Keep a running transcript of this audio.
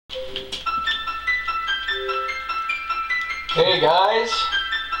Hey guys.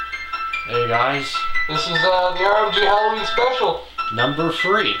 Hey guys. This is the RMG Halloween special. Number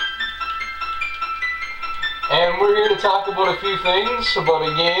 3. And we're here to talk about a few things about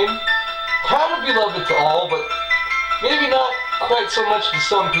a game. Kind of beloved to all, but maybe not quite so much to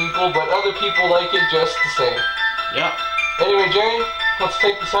some people, but other people like it just the same. Yep. Anyway, Jay, let's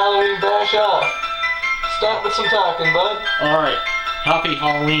take this Halloween bash off. Start with some talking, bud. Alright. Happy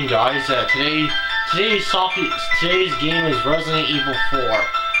Halloween, guys. Today's game is Resident Evil 4.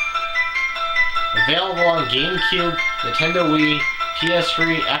 Available on GameCube, Nintendo Wii,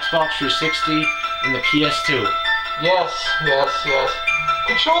 PS3, Xbox 360, and the PS2. Yes.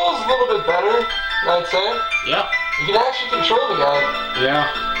 Control's a little bit better, I'd say. Yep. You can actually control the guy. Yeah.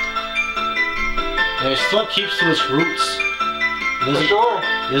 And it still keeps to its roots. For sure.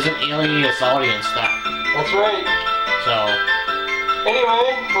 It doesn't alienate its audience. That's right. So.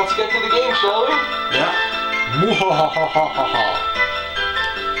 Anyway, let's get to the game, shall we? Yeah.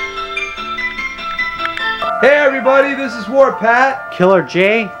 Hey everybody, this is Warpat, Killer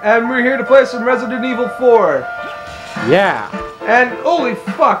J, and we're here to play some Resident Evil 4. Yeah. And holy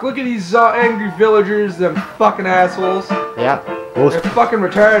fuck, look at these angry villagers, them fucking assholes. Yeah. They're fucking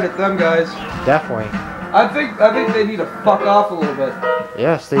retarded, them guys. Definitely. I think they need to fuck off a little bit.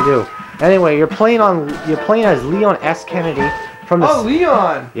 Yes, they do. Anyway, you're playing as Leon S. Kennedy from the. Oh,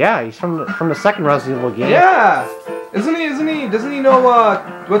 Leon. Yeah, he's from the second Resident Evil game. Yeah. Doesn't he know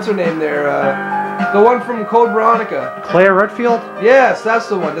what's her name there? The one from Code Veronica. Claire Redfield? Yes, that's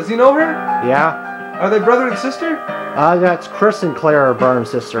the one. Does he know her? Yeah. Are they brother and sister? That's Chris and Claire, brother and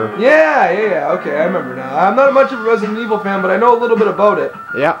sister. Yeah. Okay, I remember now. I'm not much of a Resident Evil fan, but I know a little bit about it.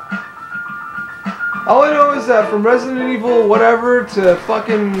 Yeah. All I know is that from Resident Evil whatever to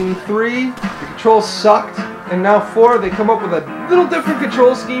fucking 3, the controls sucked, and now 4, they come up with a little different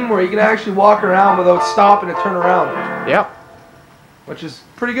control scheme where you can actually walk around without stopping and turn around. Yep. Which is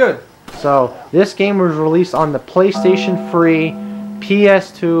pretty good. So, this game was released on the PlayStation 3,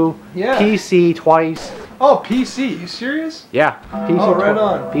 PS2, Yeah. PC twice. Oh, PC? You serious? Yeah. PC Oh, right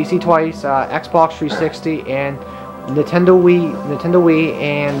on. PC twice, Xbox 360, and Nintendo Wii,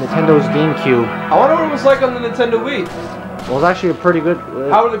 and Nintendo's GameCube. I wonder what it was like on the Nintendo Wii. It was actually a pretty good.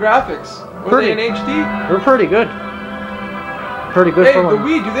 How were the graphics? Were they in HD? They were pretty good. Pretty good. Hey, for the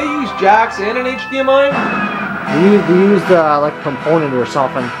Wii, do they use jacks and an HDMI? They used like a component or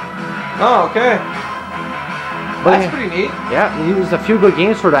something. Oh, okay. But That's pretty neat. Yeah, they used a few good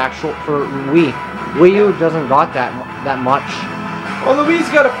games for Wii. Wii U doesn't got that much. Well, the Wii's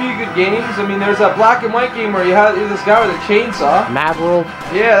got a few good games. I mean, there's that black and white game where you're this guy with a chainsaw. Mad World.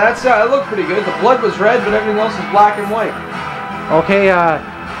 Yeah, that looked pretty good. The blood was red, but everything else was black and white. Okay,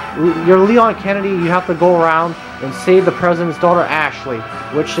 you're Leon Kennedy. You have to go around and save the president's daughter Ashley,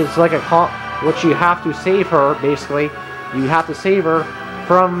 which is like which you have to save her. Basically, you have to save her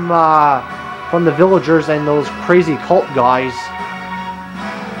from the villagers and those crazy cult guys.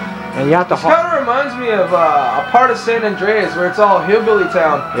 And you have to. This kind of reminds me of a part of San Andreas where it's all hillbilly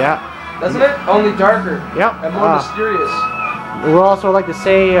town. Yeah. Doesn't it? Only darker. Yep. And more mysterious. What else I'd like to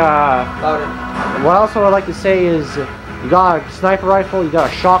say? Louder. What else I'd like to say is, you got a sniper rifle, you got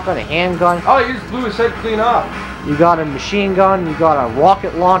a shotgun, a handgun. Oh, you just blew his head clean off. You got a machine gun. You got a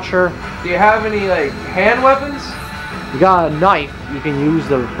rocket launcher. Do you have any like hand weapons? You got a knife. You can use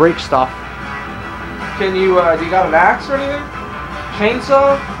to break stuff. Can you? Do you got an axe or anything?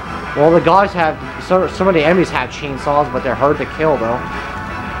 Chainsaw? Well, the guys have some of the enemies have chainsaws, but they're hard to kill though.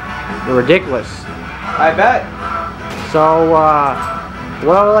 They're ridiculous. I bet. So,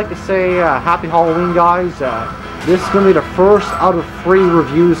 what I would like to say, Happy Halloween, guys. This is going to be the first out of 3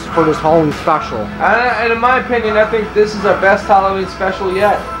 reviews for this Halloween special. And in my opinion, I think this is our best Halloween special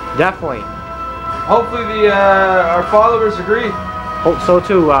yet. Definitely. Hopefully, our followers agree. Hope so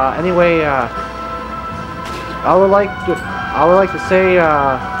too. Anyway, I would like to say.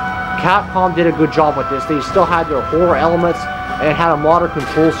 Capcom did a good job with this. They still had their horror elements and it had a modern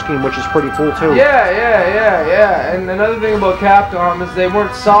control scheme, which is pretty cool too. Yeah. And another thing about Capcom is they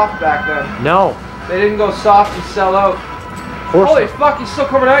weren't soft back then. No. They didn't go soft and sell out. Holy fuck, he's still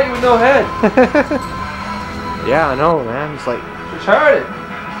coming at you with no head. Yeah, I know, man. It's like retarded.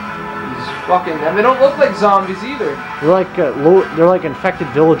 He's fucking, and they don't look like zombies either. They're like infected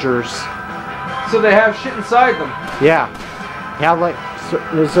villagers. So they have shit inside them. Yeah. They have like.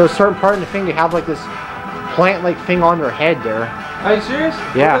 There's a certain part in the thing they have like this plant-like thing on their head there. Are you serious?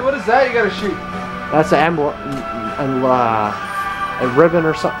 Yeah. What is that you gotta shoot? That's an emblem, a ribbon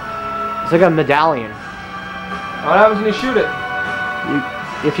or something. It's like a medallion. What happens when you shoot it?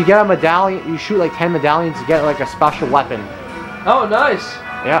 If you get a medallion, you shoot like 10 medallions to get like a special weapon. Oh, nice.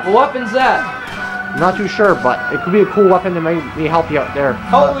 Yeah. What weapon's that? I'm not too sure, but it could be a cool weapon to maybe help you out there.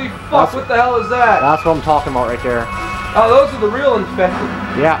 Holy fuck, what the hell is that? That's what I'm talking about right there. Oh, those are the real infected.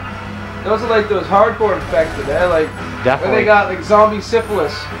 Yeah. Those are like those hardcore infected, eh? Like, Definitely. where they got like zombie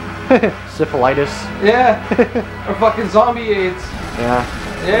syphilis. Syphilitis. Yeah. Or fucking zombie AIDS. Yeah.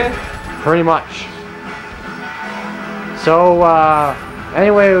 Yeah. Pretty much. So,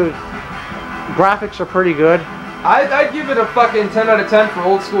 anyway, graphics are pretty good. I'd give it a fucking 10 out of 10 for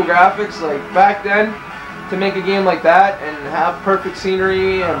old school graphics. Like, back then, to make a game like that and have perfect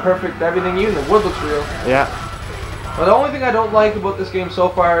scenery and perfect everything, even the wood looks real. Yeah. But the only thing I don't like about this game so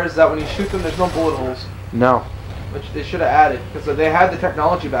far is that when you shoot them, there's no bullet holes. No. Which they should have added, because they had the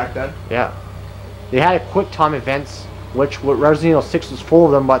technology back then. Yeah. They had quick time events, which Resident Evil 6 was full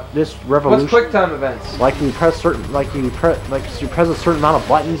of them, but this Revolution. What's quick time events? Like you press certain, you press a certain amount of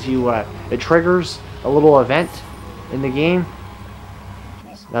buttons, it triggers a little event in the game.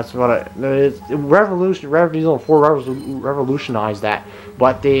 That's what it is. Resident Evil 4 revolutionized that,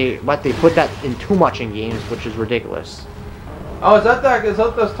 but they put that in too much in games, which is ridiculous. Oh, is that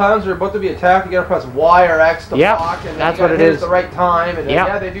those times where you're about to be attacked, you gotta press Y or X to block, and that's you gotta what it hit is. at the right time, and Yep.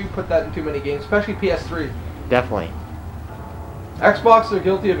 yeah, they do put that in too many games, especially PS3. Definitely. Xbox are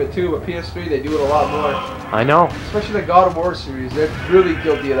guilty of it too, but PS3 they do it a lot more. I know. Especially the God of War series, they're really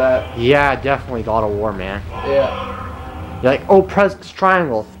guilty of that. Yeah, definitely God of War, man. Yeah. You're like, oh, press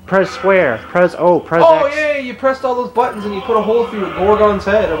triangle, press square, press O, press Oh X. yeah, you pressed all those buttons and you put a hole through a Gorgon's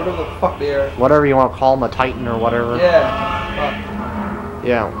head or whatever the fuck they are. Whatever you want to call them, a Titan or whatever. Yeah.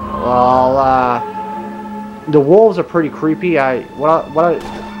 Yeah. Well, the wolves are pretty creepy.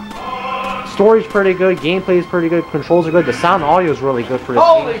 Story's pretty good, gameplay's pretty good, controls are good. The sound and audio is really good for this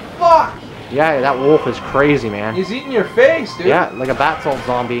Holy game. fuck! Yeah, that wolf is crazy, man. He's eating your face, dude. Yeah, like a bat salt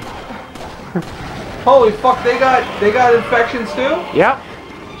zombie. Holy fuck, they got infections too? Yep.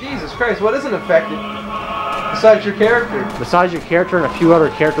 Jesus Christ, what isn't infected? Besides your character. Besides your character and a few other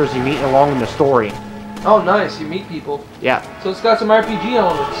characters you meet along in the story. Oh nice, you meet people. Yeah. So it's got some RPG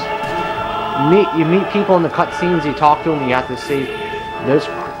elements. You meet people in the cutscenes, you talk to them, you have to see.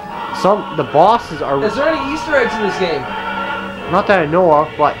 The bosses are... Is there any Easter eggs in this game? Not that I know of,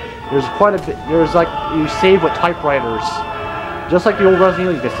 but there's quite a bit. There's like, you save with typewriters. Just like the old Resident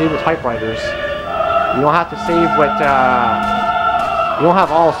Evil, you can save with typewriters. You don't have to save with, you don't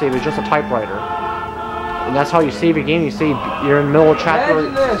have auto save, it's just a typewriter. And that's how you save a game. You're in the middle of chapter.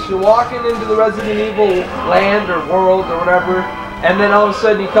 Imagine this, you're walking into the Resident Evil land or world or whatever, and then all of a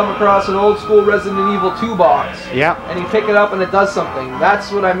sudden you come across an old school Resident Evil 2 box. Yeah. And you pick it up and it does something.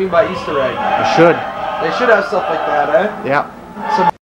 That's what I mean by Easter egg. You should. They should have stuff like that, eh? Yeah. Some